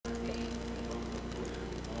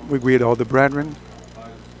We greet all the brethren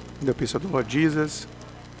in the peace of the Lord Jesus.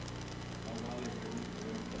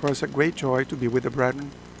 For us, a great joy to be with the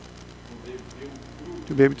brethren,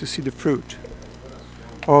 to be able to see the fruit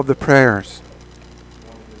of the prayers.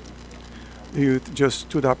 You just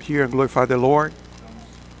stood up here and glorified the Lord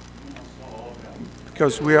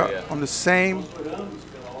because we are on the same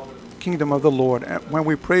kingdom of the Lord. And when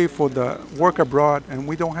we pray for the work abroad and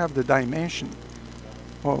we don't have the dimension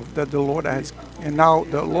of that the Lord has, and now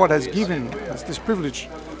the Lord has given us this privilege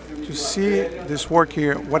to see this work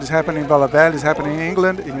here, what is happening in Vallavelle is happening in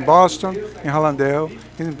England, in Boston, in Hallandale,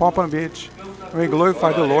 in Pompano Beach. We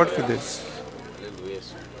glorify the Lord for this.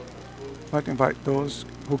 I'd like to invite those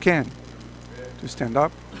who can to stand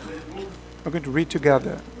up. We're going to read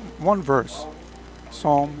together one verse,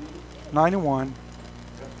 Psalm 91,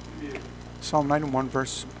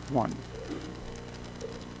 verse 1.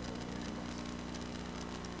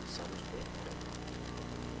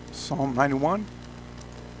 Psalm 91,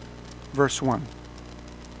 verse 1.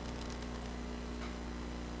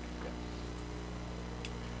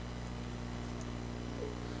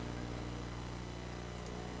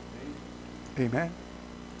 Amen.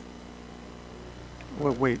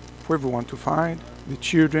 We'll wait for everyone to find the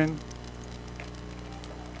children.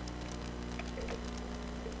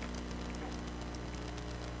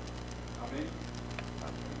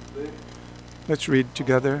 Let's read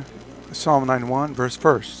together Psalm 91, verse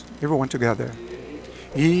 1. Everyone together.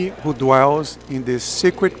 He who dwells in the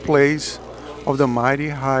secret place of the Mighty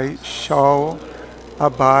High shall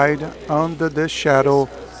abide under the shadow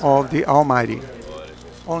of the Almighty.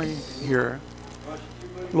 Only here.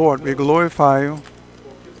 Lord, we glorify you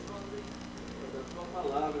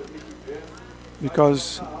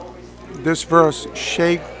because this verse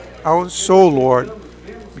shakes our soul, Lord,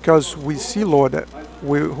 because we see, Lord, that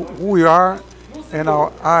who we are and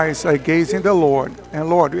our eyes are gazing the Lord. And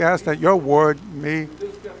Lord, we ask that your word may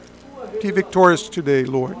be victorious today,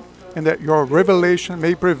 Lord, and that your revelation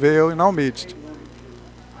may prevail in our midst.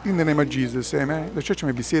 In the name of Jesus, amen. The church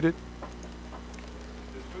may be seated.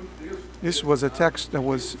 This was a text that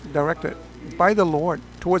was directed by the Lord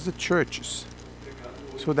towards the churches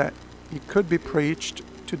so that it could be preached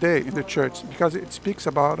today in the church because it speaks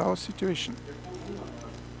about our situation,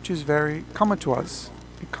 which is very common to us,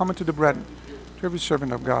 and common to the brethren, to every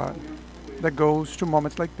servant of God that goes through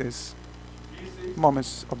moments like this,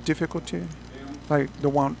 moments of difficulty, like the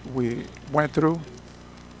one we went through.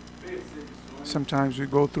 Sometimes we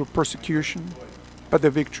go through persecution, but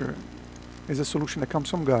the victory is a solution that comes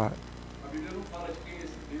from God.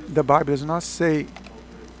 The Bible does not say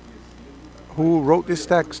who wrote this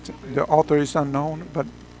text. The author is unknown, but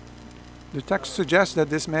the text suggests that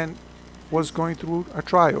this man was going through a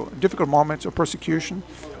trial, difficult moments of persecution,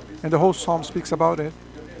 and the whole psalm speaks about it.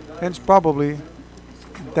 And it's probably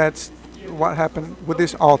that's what happened with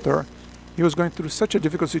this author. He was going through such a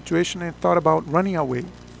difficult situation and thought about running away.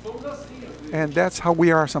 And that's how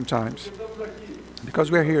we are sometimes,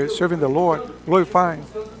 because we're here serving the Lord, glorifying,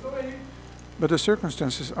 but the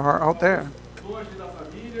circumstances are out there.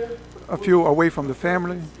 A few away from the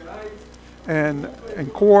family, and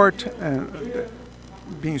in court, and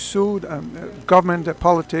being sued, government,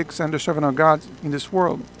 politics, and the servant of God in this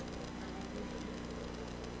world.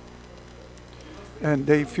 And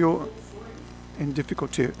they feel in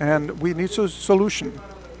difficulty, and we need a solution.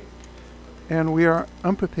 And we are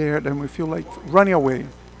unprepared, and we feel like running away.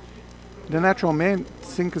 The natural man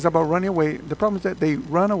thinks about running away. The problem is that they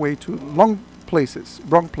run away to wrong places.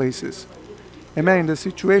 Amen. In the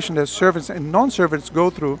situation that servants and non-servants go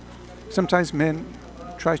through, sometimes men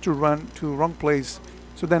try to run to the wrong place.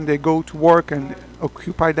 So then they go to work and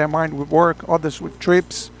occupy their mind with work, others with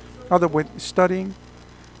trips, others with studying.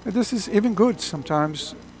 And this is even good.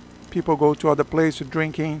 Sometimes people go to other places,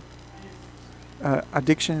 drinking,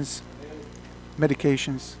 addictions,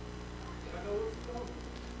 medications.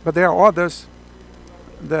 But there are others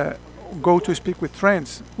that go to speak with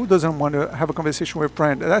friends. Who doesn't want to have a conversation with a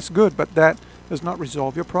friend? That's good, but that does not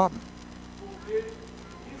resolve your problem.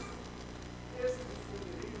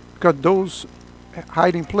 Because those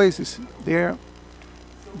hiding places, they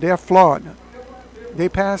are flawed. They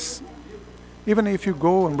pass. Even if you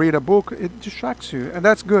go and read a book, it distracts you, and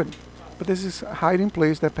that's good. But this is a hiding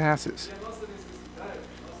place that passes.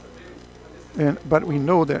 But we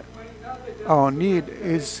know that our need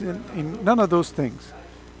is in none of those things.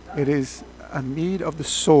 It is a need of the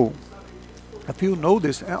soul. A few know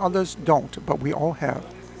this and others don't, but we all have.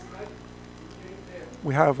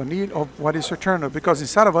 We have a need of what is eternal, because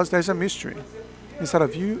inside of us there's a mystery. Inside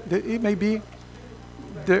of you, it may be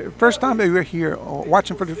the first time that you're here, or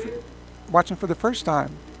watching for the first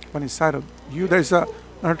time, when inside of you there's a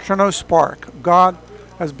an eternal spark. God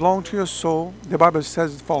has blown to your soul. The Bible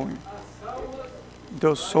says the following: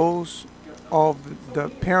 the souls of the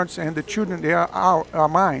parents and the children, they are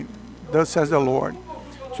mine. Thus says the Lord.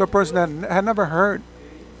 So a person that had never heard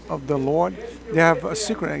of the Lord, they have a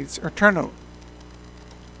secret. It's eternal.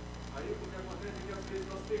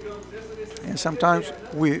 And sometimes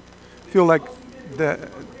we feel like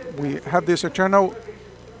we have this eternal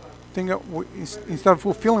thing. Instead of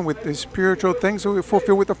fulfilling with the spiritual things, we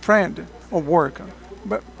fulfill with a friend or work.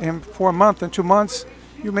 But for a month and 2 months,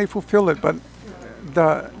 you may fulfill it, but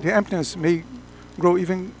the emptiness may grow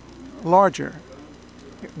even larger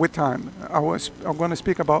with time. I'm going to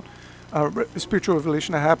speak about a spiritual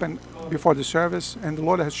revelation that happened before the service, and the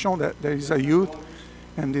Lord has shown that there is a youth,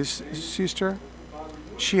 and this sister,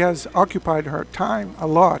 she has occupied her time a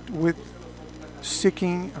lot with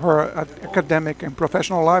seeking her academic and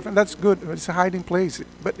professional life, and that's good. It's a hiding place,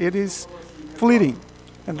 but it is fleeting.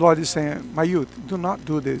 And the Lord is saying, my youth, do not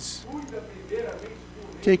do this.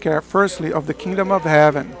 Take care firstly of the kingdom of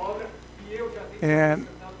heaven. And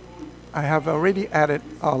I have already added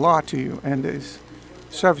a lot to you, and this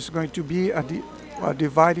service is going to be a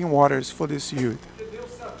dividing waters for this youth.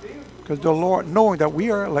 Because the Lord, knowing that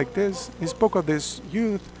we are like this, He spoke of this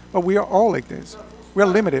youth, but we are all like this. We are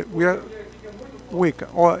limited. We are weak.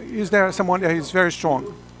 Or is there someone that is very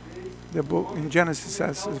strong? The book in Genesis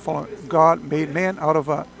says the following: God made man out of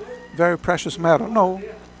a very precious metal. No,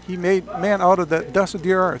 He made man out of the dust of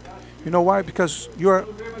the earth. You know why? Because you're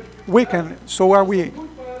weak and so are we.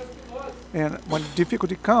 And when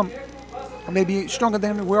difficulty comes, maybe stronger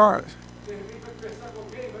than we are.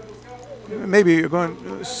 Maybe you're going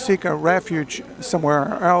to seek a refuge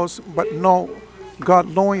somewhere else, but no, God,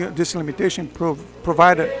 knowing this limitation,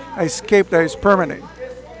 provided an escape that is permanent.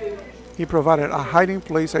 He provided a hiding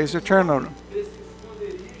place that is eternal.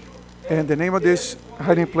 And the name of this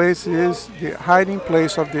hiding place is the hiding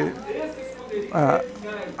place of the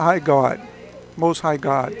High God, Most High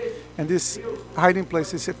God. And this hiding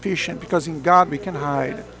place is sufficient because in God we can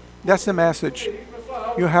hide. That's the message.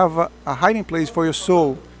 You have a hiding place for your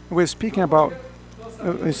soul. We're speaking about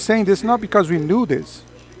saying this not because we knew this.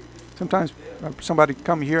 Sometimes somebody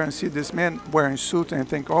come here and see this man wearing suit and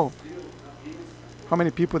think, oh, how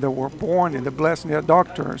many people that were born in the blessing, they're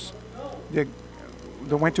doctors. They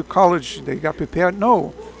went to college, they got prepared.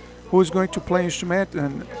 No. Who's going to play instrument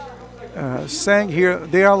and sing here?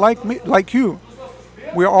 They are like me, like you.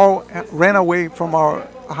 We all ran away from our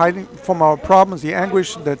hiding, from our problems, the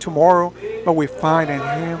anguish, the tomorrow, but we find in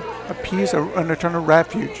Him a peace, an eternal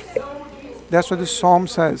refuge. That's what the Psalm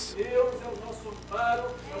says.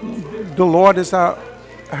 The Lord is our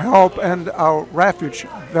help and our refuge,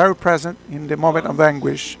 very present in the moment of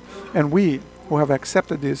anguish. And we who have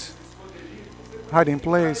accepted this hiding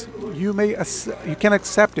place, you can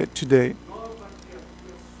accept it today.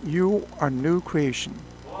 You are new creation.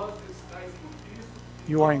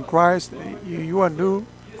 You are in Christ. You are new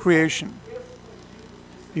creation.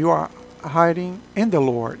 You are hiding in the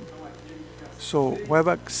Lord. So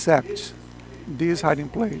whoever accepts this hiding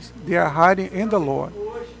place, they are hiding in the Lord.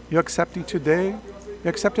 You're accepting today. You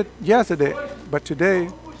accepted yesterday, but today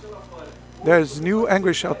there's new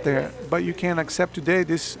anguish out there. But you can accept today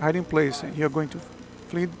this hiding place. You're going to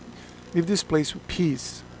leave this place with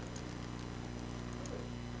peace.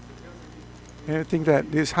 And I think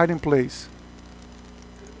that this hiding place,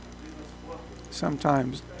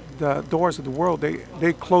 sometimes the doors of the world,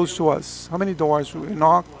 they close to us. How many doors we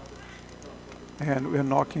knock? And we're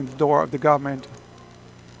knocking the door of the government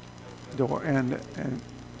door, and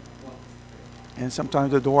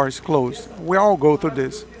sometimes the door is closed. We all go through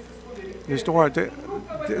this. This door,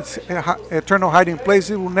 this eternal hiding place,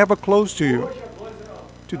 it will never close to you.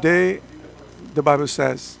 Today, the Bible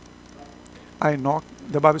says, I knock.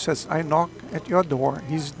 The Bible says, I knock at your door.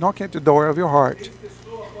 He's knocking at the door of your heart.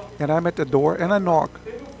 And I'm at the door and I knock.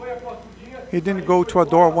 He didn't go to a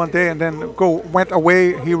door one day and then went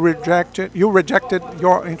away. You rejected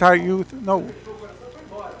your entire youth. No.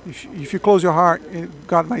 If you close your heart,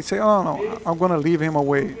 God might say, oh no, I'm going to leave him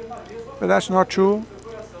away. But that's not true.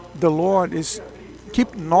 The Lord is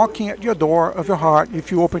keep knocking at your door of your heart.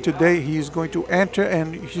 If you open today, He is going to enter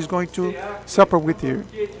and He's going to supper with you.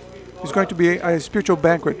 It's going to be a spiritual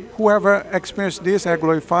banquet. Whoever experienced this, I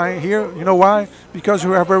glorify here. You know why? Because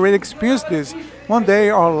whoever already experienced this. One day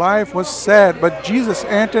our life was sad, but Jesus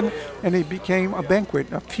entered and it became a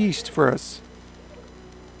banquet, a feast for us.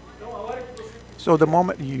 So the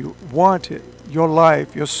moment you want it, your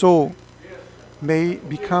life, your soul may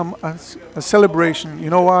become a celebration. You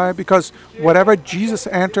know why? Because whatever Jesus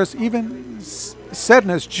enters, even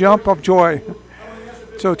sadness, jump of joy.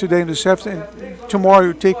 So today in the steps, and tomorrow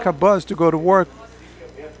you take a bus to go to work.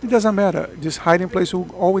 It doesn't matter. This hiding place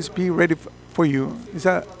will always be ready for you. It's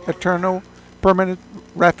an eternal, permanent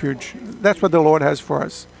refuge. That's what the Lord has for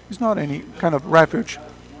us. It's not any kind of refuge.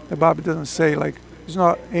 The Bible doesn't say like it's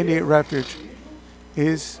not any refuge.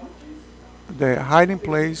 It's the hiding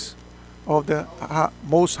place of the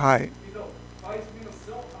Most High.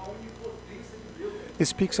 It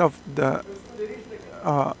speaks of the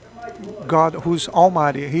God who's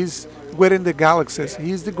almighty. He's greater than the galaxies.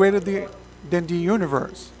 He's the greater than the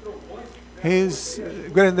universe. He's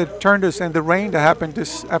greater than the thunders and the rain that happened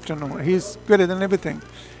this afternoon. He's greater than everything.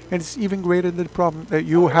 And it's even greater than the problem that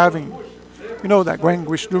you're having. You know that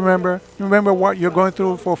anguish. Remember what you're going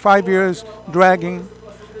through for 5 years, dragging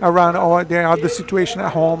around all the other situation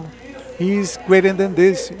at home. He's greater than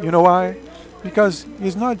this. You know why? Because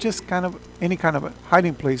he's not just any kind of a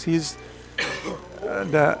hiding place. He's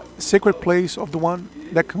the sacred place of the one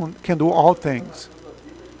that can do all things.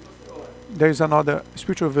 There's another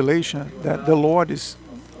spiritual revelation that the Lord is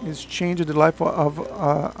changing the life of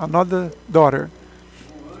another daughter.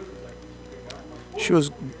 She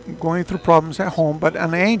was going through problems at home, but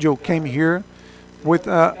an angel came here with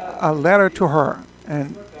a letter to her,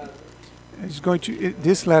 and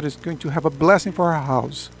this letter is going to have a blessing for her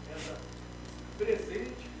house.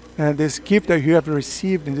 And this gift that you have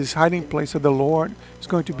received in this hiding place of the Lord is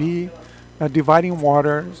going to be dividing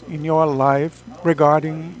waters in your life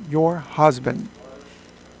regarding your husband.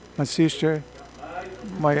 My sister,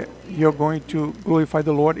 you're going to glorify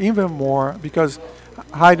the Lord even more, because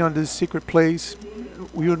hiding on this secret place,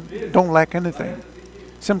 you don't lack anything.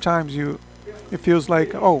 Sometimes it feels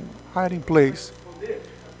like, oh, hiding place.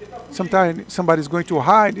 Sometimes somebody's going to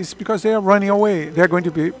hide. It's because they are running away. They're going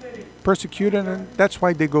to be persecuted, and that's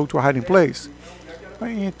why they go to a hiding place. But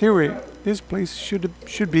in theory, this place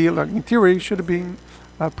should be like, in theory, should have been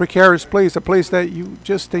a precarious place, a place that you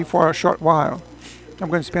just stay for a short while. I'm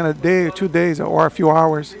going to spend a day or 2 days or a few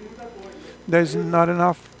hours. There's not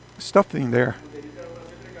enough stuff in there.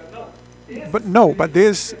 But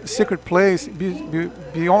this secret place,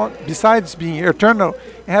 besides being eternal,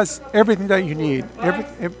 it has everything that you need.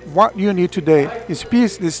 What you need today is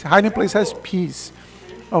peace. This hiding place has peace.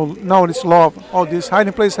 Oh, no, it's love. Oh, this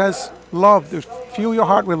hiding place has love. Fill your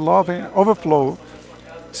heart with love and overflow.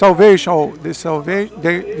 Salvation. Oh,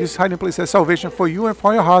 this hiding place has salvation for you and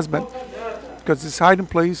for your husband. Because this hiding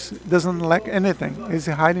place doesn't lack anything. It's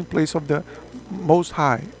a hiding place of the Most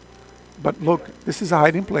High. But look, this is a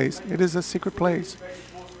hiding place. It is a secret place.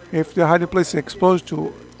 If the hiding place is exposed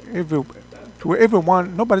to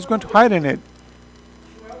everyone, nobody's going to hide in it.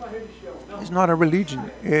 It's not a religion.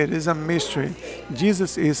 It is a mystery.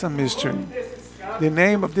 Jesus is a mystery. The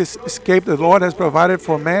name of this escape the Lord has provided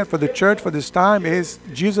for man, for the church, for this time is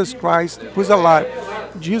Jesus Christ, who is alive.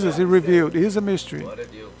 Jesus is revealed. He is a mystery.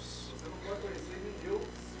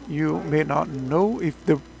 You may not know if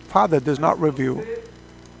the Father does not reveal.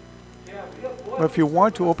 But if you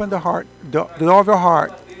want to open the heart, the door of your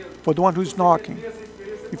heart, for the one who's knocking,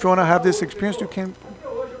 if you want to have this experience, you can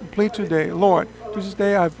plead today. Lord, this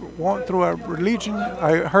day I've gone through a religion.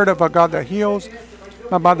 I heard of a God that heals.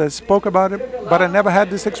 My mother spoke about it, but I never had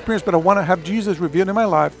this experience. But I want to have Jesus revealed in my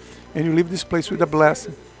life. And you leave this place with a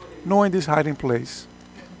blessing, knowing this hiding place.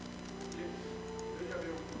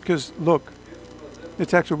 Because look, the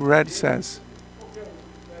text we read says,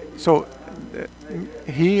 so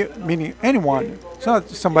he, meaning anyone, it's not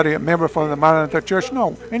somebody, a member from the Maranatha church,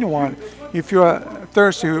 no, anyone. If you are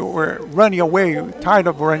thirsty or running away, tired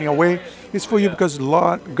of running away, it's for you because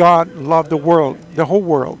God loved the world, the whole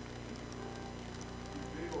world.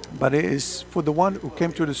 But it is for the one who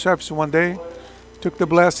came to the service one day, took the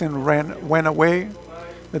blessing, went away,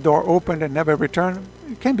 the door opened and never returned.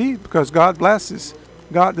 It can be because God blesses.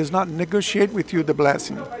 God does not negotiate with you the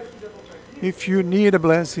blessing. If you need a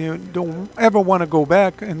blessing, you don't ever want to go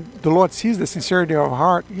back, and the Lord sees the sincerity of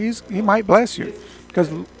heart, He might bless you. Because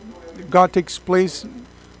God takes place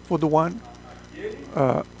for the one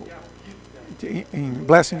in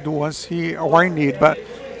blessing the ones He are in need. But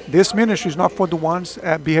this ministry is not for the ones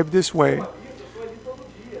that behave this way.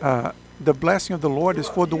 The blessing of the Lord is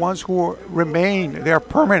for the ones who remain. They are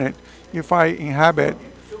permanent. If I inhabit,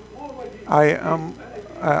 if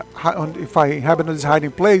I inhabit this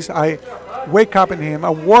hiding place, I wake up in Him, I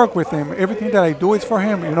work with Him. Everything that I do is for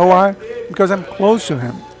Him. You know why? Because I'm close to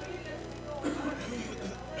Him.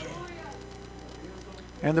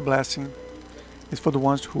 And the blessing is for the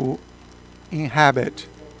ones who inhabit.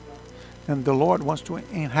 And the Lord wants to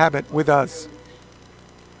inhabit with us.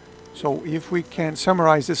 So if we can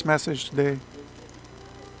summarize this message today.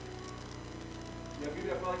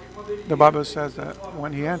 The Bible says that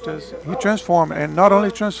when he enters, he transforms, and not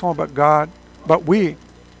only transform, but God, but we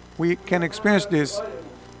can experience this.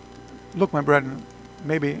 Look, my brethren,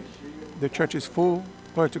 maybe the church is full.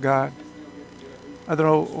 Glory to God. I don't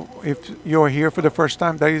know if you're here for the first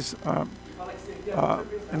time. There is a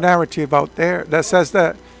narrative out there that says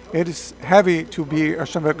that it is heavy to be a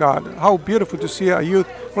son of God. How beautiful to see a youth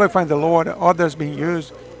glorifying the Lord, others being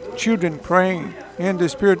used, children praying in the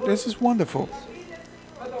Spirit. This is wonderful.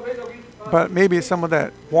 But maybe someone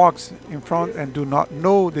that walks in front and do not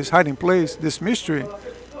know this hiding place, this mystery,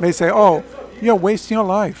 may say, oh, you're wasting your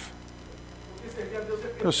life.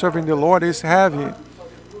 Because serving the Lord is heavy.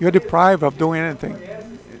 You're deprived of doing anything.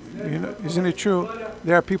 You know, isn't it true?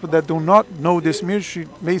 There are people that do not know this ministry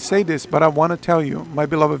may say this, but I want to tell you, my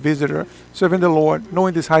beloved visitor, serving the Lord,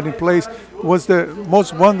 knowing this hiding place was the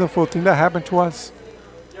most wonderful thing that happened to us.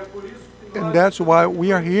 And that's why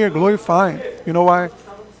we are here glorifying. You know why?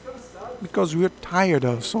 Because we are tired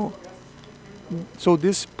also. So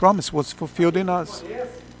this promise was fulfilled in us.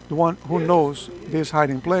 The one who knows this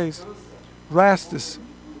hiding place rests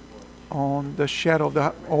on the shadow of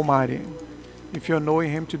the Almighty. If you're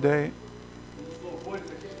knowing Him today,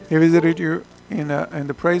 He visited you in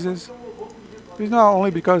the praises. It's not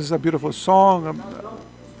only because it's a beautiful song,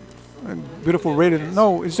 a beautiful reading.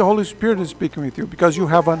 No, it's the Holy Spirit is speaking with you because you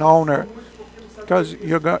have an honor. Because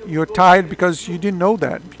you're tired because you didn't know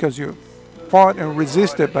that, because you fought and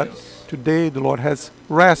resisted. But today the Lord has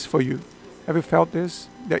rest for you. Have you felt this?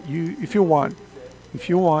 That you, if you want,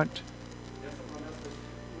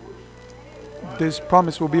 this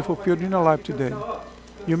promise will be fulfilled in your life today.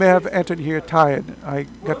 You may have entered here tired. I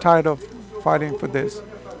got tired of fighting for this.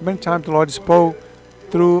 Many times the Lord spoke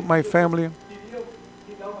through my family.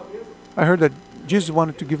 I heard that Jesus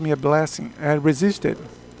wanted to give me a blessing. I resisted.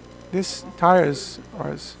 This tires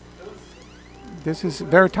us. This is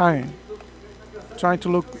very tiring. Trying to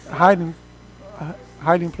look hiding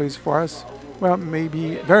place for us. Well,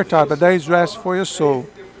 maybe very tired, but there is rest for your soul.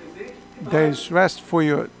 There is rest for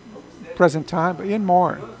your present time, but even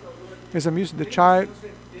more. There's a music. The child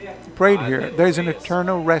prayed here. There is an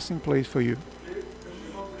eternal resting place for you.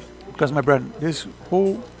 Because, my brethren, this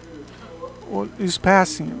whole is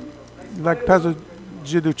passing. Like Pastor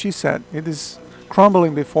Giducci said, it is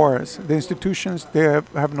crumbling before us. The institutions, they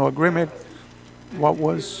have no agreement.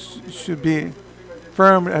 What should be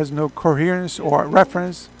firm has no coherence or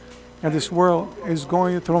reference. And this world is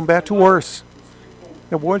going from bad to worse.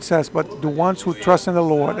 The word says, but the ones who trust in the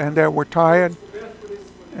Lord and that were tired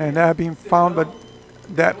and have been found, but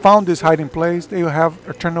that found this hiding place, they will have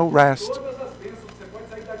eternal rest.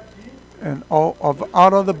 And out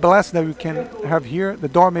of the blessing that we can have here, the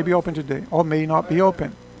door may be open today or may not be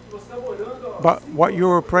open. But what you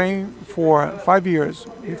were praying for 5 years,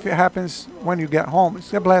 if it happens when you get home,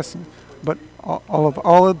 it's a blessing. But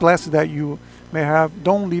all the blessings that you may have,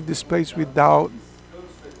 don't leave this place without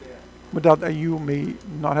that you may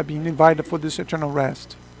not have been invited for this eternal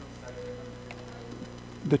rest.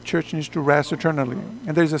 The church needs to rest eternally.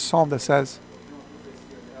 And there's a psalm that says,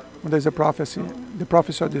 when there's a prophecy, the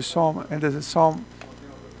prophecy of this psalm, and there's a psalm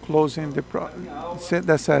closing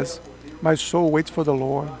that says, my soul waits for the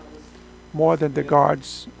Lord more than the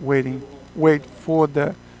guards wait for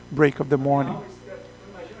the break of the morning.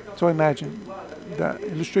 So imagine the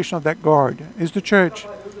illustration of that guard is the church.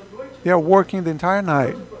 They are working the entire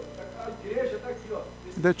night.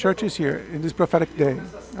 The church is here in this prophetic day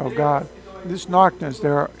of God. This darkness,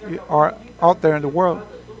 there are out there in the world.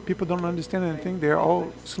 People don't understand anything. They are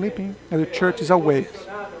all sleeping, and the church is awake.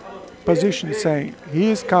 Position saying,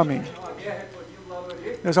 He is coming.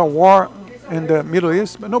 There's a war in the Middle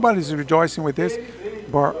East, but nobody is rejoicing with this.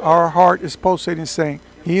 But our heart is pulsating, saying,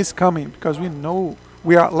 He is coming, because we know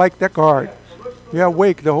we are like that guard. We are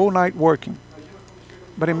awake the whole night working.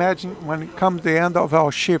 But imagine when it comes the end of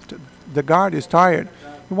our shift, the guard is tired.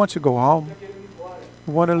 He wants to go home.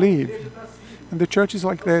 We want to leave. And the church is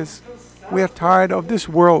like this. We are tired of this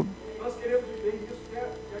world.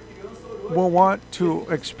 We want to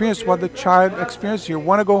experience what the child experienced here. We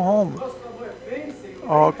want to go home.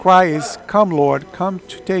 Our cry is, come Lord, come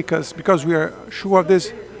to take us, because we are sure of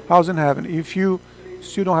this house in heaven. If you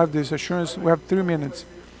still don't have this assurance, we have 3 minutes.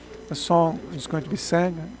 A song is going to be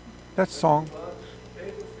sang. That song.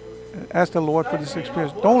 Ask the Lord for this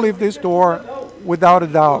experience. Don't leave this door without a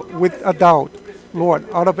doubt, with a doubt. Lord,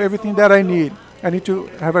 out of everything that I need to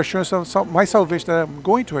have assurance of my salvation, that I'm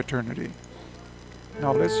going to eternity.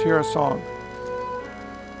 Now let's hear a song.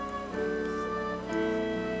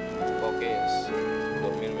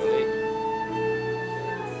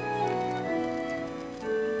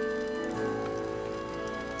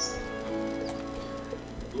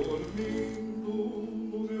 Dormir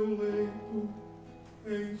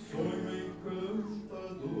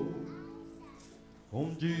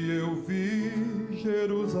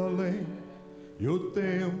e o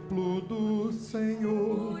templo do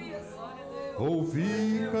Senhor.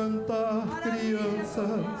 Ouvi cantar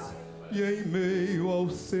crianças e em meio ao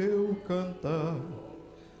seu cantar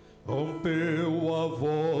rompeu a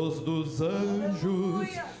voz dos anjos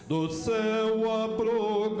do céu a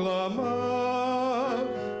proclamar.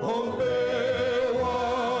 Rompeu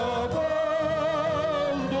a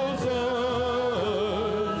voz dos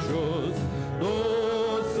anjos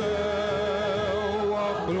do céu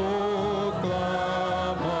a proclamar.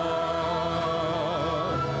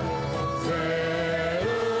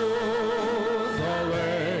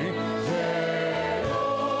 Jerusalém,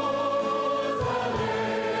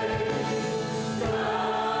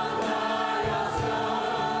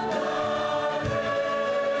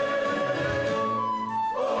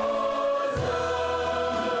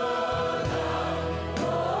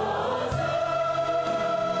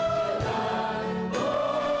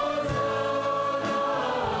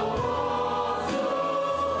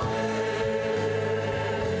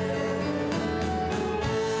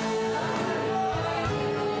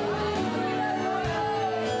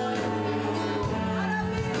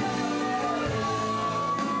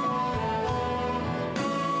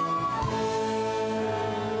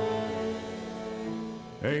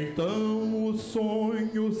 então o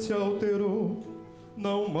sonho se alterou,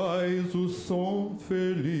 não mais o som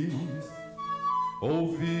feliz.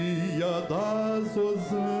 Ouvia das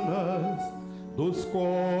hosanas dos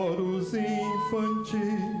coros infantis.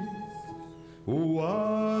 O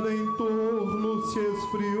ar em torno se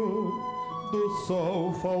esfriou, do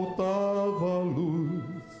sol faltava luz.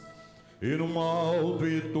 E num alto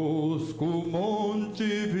e tosco monte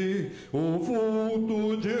vi o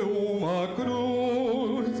vulto de uma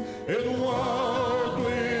cruz. E num alto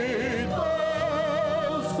e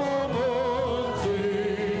tosco monte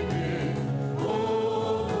vi o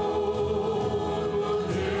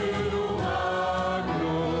vulto de uma cruz.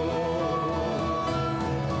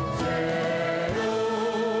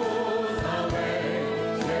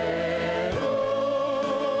 Jerusalém, Jerusalém,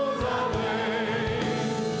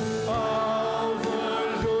 aos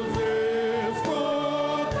anjos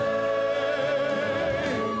escutei,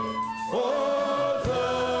 Hosana,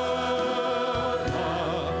 Hosana,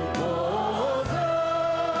 Hosana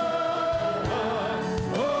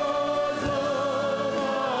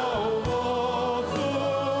ao nosso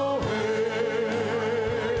Rei.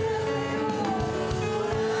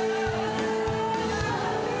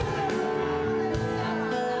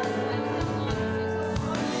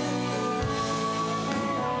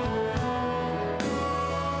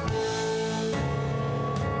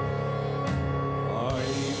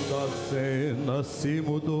 Ainda a cena se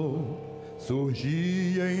mudou,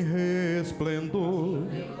 surgia em resplendor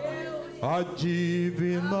a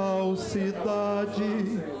divinal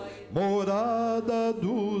cidade, morada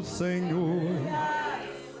do Senhor.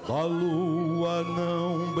 A lua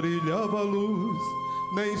não brilhava luz,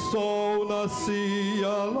 nem sol nascia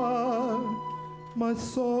lá, mas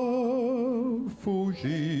só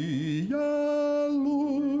fulgia a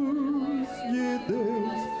luz de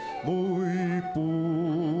Deus, muito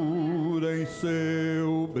pura em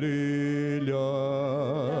seu brilhar.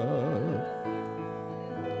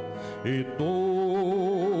 E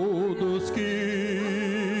todos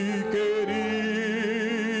que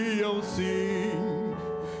queriam sim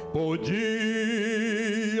podiam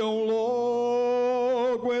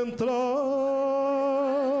logo entrar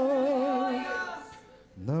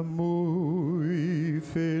na muito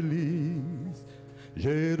feliz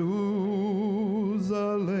Jerusalém,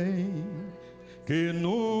 que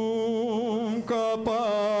nunca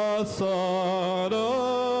passará.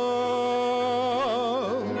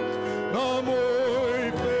 Na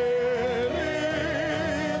muito feliz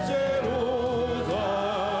Jerusalém,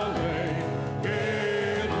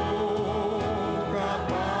 que nunca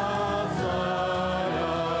passará.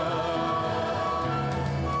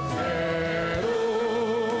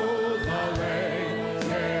 Jerusalém,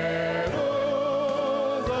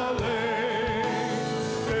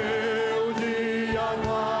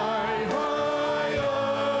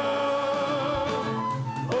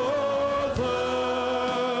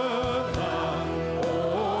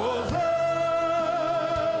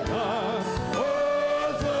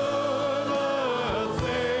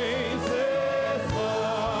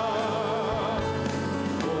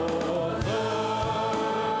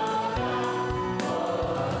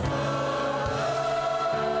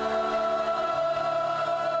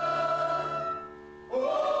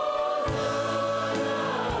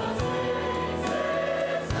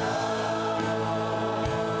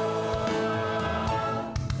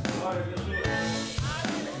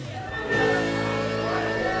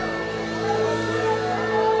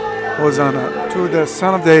 Hosanna to the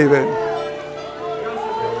Son of David.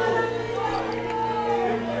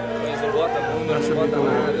 Mas não bota bunda, não bota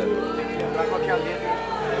nada. Tem que lembrar qual que é a letra.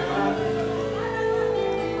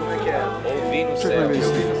 Como é que é? Ouvir no céu. Ouvir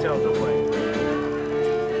no céu, então põe.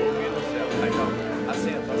 Ouvir no céu. Aí não.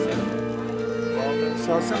 Assenta, assenta. Volta.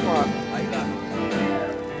 Só acentuado. Aí dá.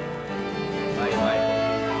 Vai.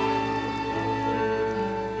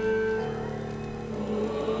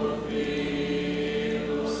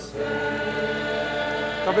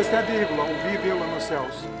 Talvez tenha vírgula, ouvir vírgula nos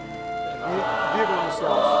céus. Vírgula nos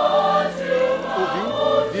céus.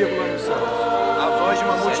 Ouvir vírgula nos céus. A voz de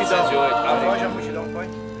uma multidão. A voz de uma multidão, põe.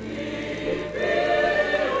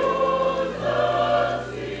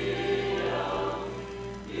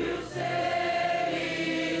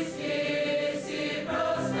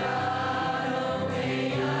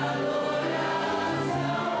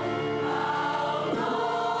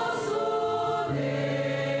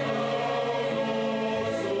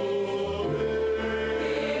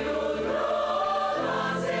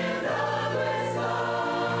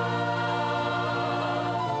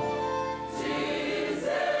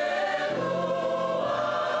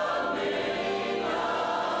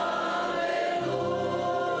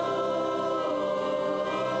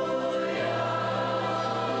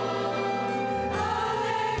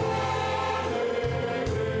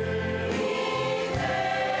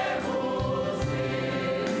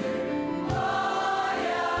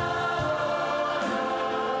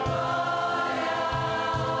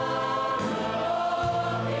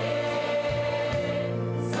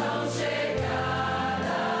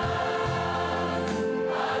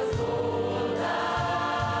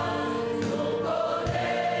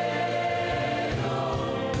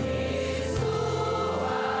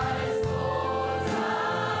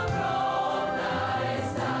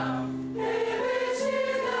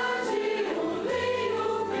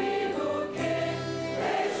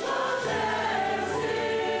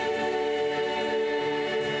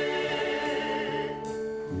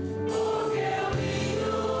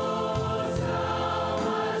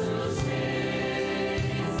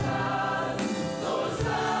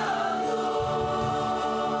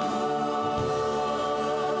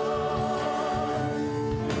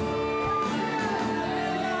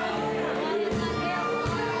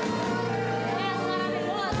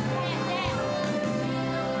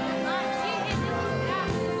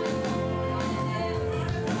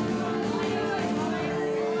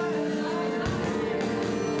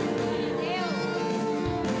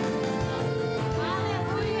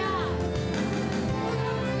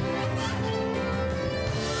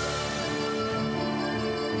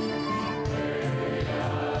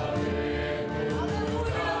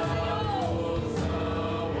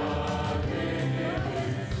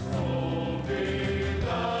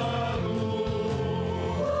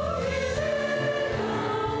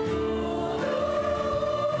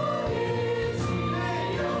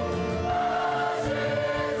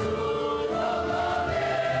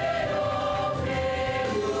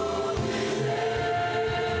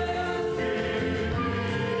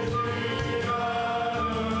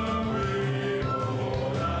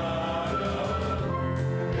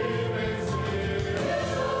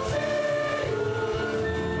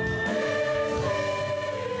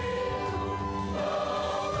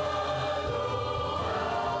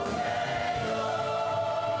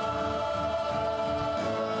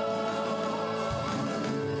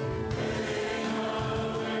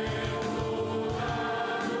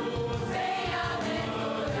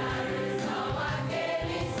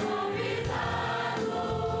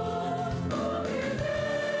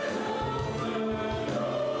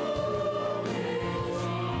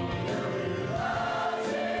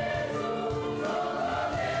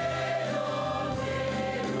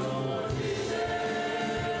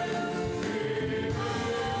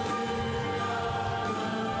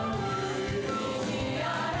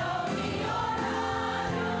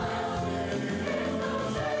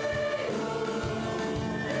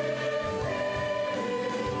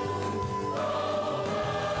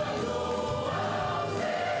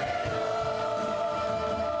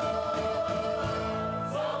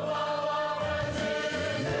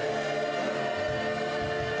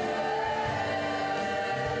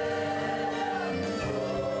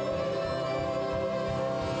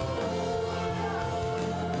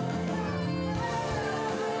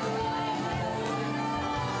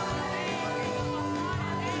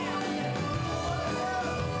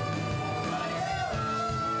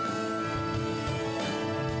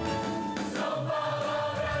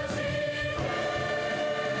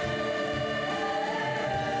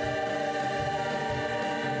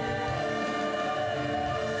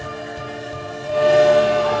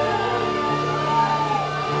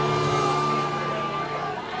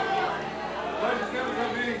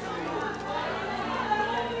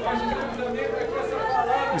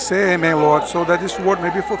 We say amen, Lord, so that this word may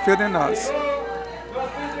be fulfilled in us.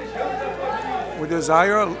 We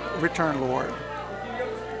desire a return, Lord.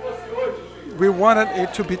 We wanted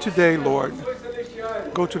it to be today, Lord.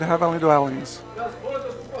 Go to the heavenly dwellings,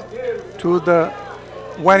 to the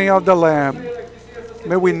wedding of the Lamb.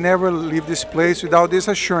 May we never leave this place without this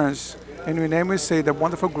assurance. In your name we say the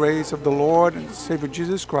wonderful grace of the Lord and Savior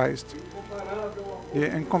Jesus Christ, the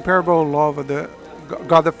incomparable love of the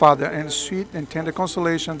God the Father, and sweet and tender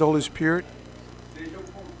consolation of the Holy Spirit,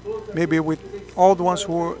 may be with all the ones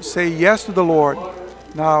who say yes to the Lord,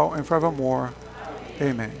 now and forevermore.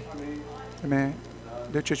 Amen. Amen.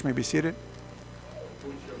 The church may be seated.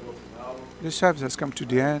 This service has come to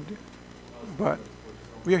the end, but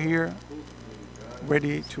we are here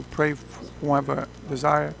ready to pray for whoever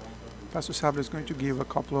desires. Pastor Sabra is going to give a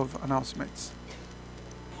couple of announcements.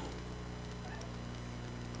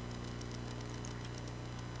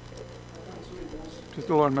 Praise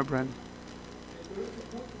the Lord, my friend.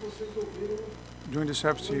 During the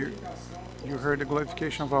service, you heard the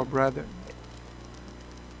glorification of our brother.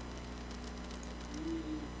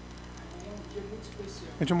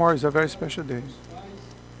 And tomorrow is a very special day.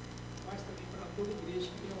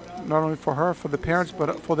 Not only for her, for the parents,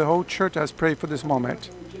 but for the whole church has prayed for this moment.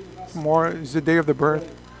 Tomorrow is the day of the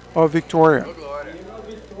birth of Victoria.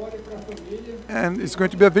 And it's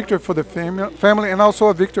going to be a victory for the family and also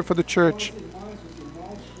a victory for the church.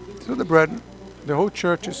 So the whole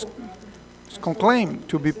church is conclaimed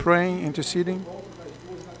to be praying, interceding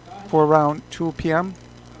for around 2 p.m.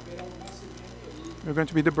 We're going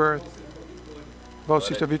to be the birth of our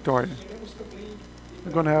sister Victoria.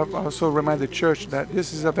 We're going to have also remind the church that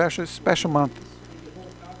this is a very special month,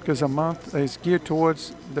 because a month is geared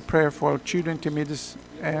towards the prayer for children, intermediates,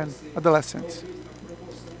 and adolescents.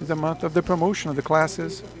 It's a month of the promotion of the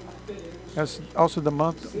classes. It's also the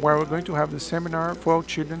month where we're going to have the seminar for our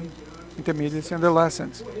children, intermediates, and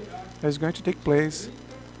adolescents. It's going to take place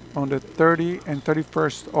on the 30th and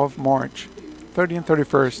 31st of March, 30th and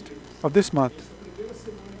 31st of this month.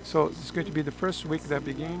 So it's going to be the first week that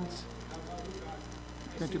begins.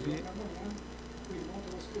 It's going to be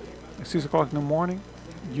at 6 o'clock in the morning.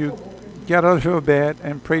 You get out of your bed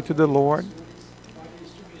and pray to the Lord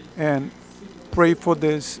and pray for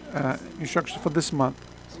this instruction for this month.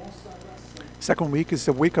 Second week is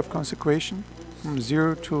the week of consecration. From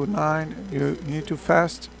 0 to 9, you need to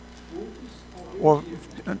fast, or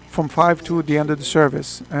from 5 to the end of the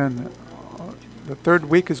service. And the third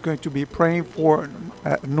week is going to be praying for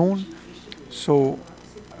at noon. So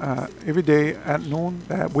every day at noon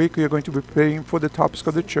that week, you're going to be praying for the topics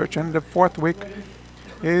of the church. And the fourth week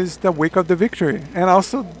is the week of the victory, and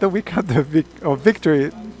also the week of the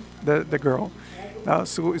victory, the girl.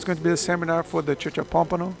 So it's going to be a seminar for the Church of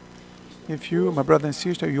Pompano. If you, my brother and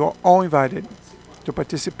sister, you are all invited to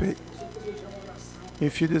participate.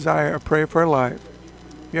 If you desire a prayer for life,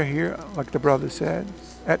 we are here, like the brother said,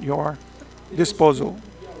 at your disposal.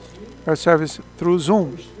 Our service through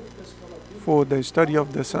Zoom for the study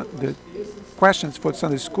of the questions for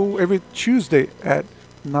Sunday school every Tuesday at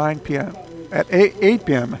 9 p.m. at 8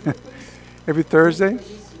 p.m. Every Thursday,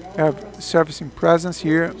 we have service in presence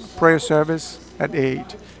here, prayer service at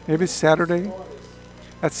 8. Every Saturday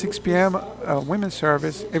at 6 p.m., women's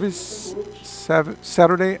service. Every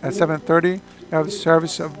Saturday at 7:30, we have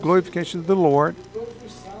service of glorification to the Lord.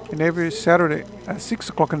 And every Saturday at 6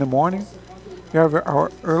 o'clock in the morning, we have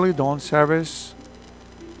our early dawn service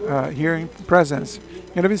here in presence.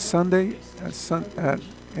 And every Sunday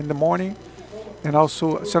in the morning, and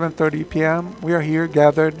also at 7:30 p.m., we are here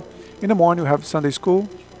gathered. In the morning, we have Sunday school,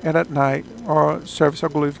 and at night, our service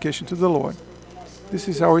of glorification to the Lord. This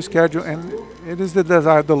is our schedule, and it is the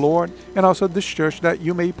desire of the Lord and also this church that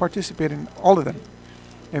you may participate in all of them.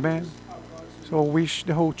 Amen. So wish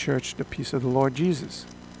the whole church the peace of the Lord Jesus.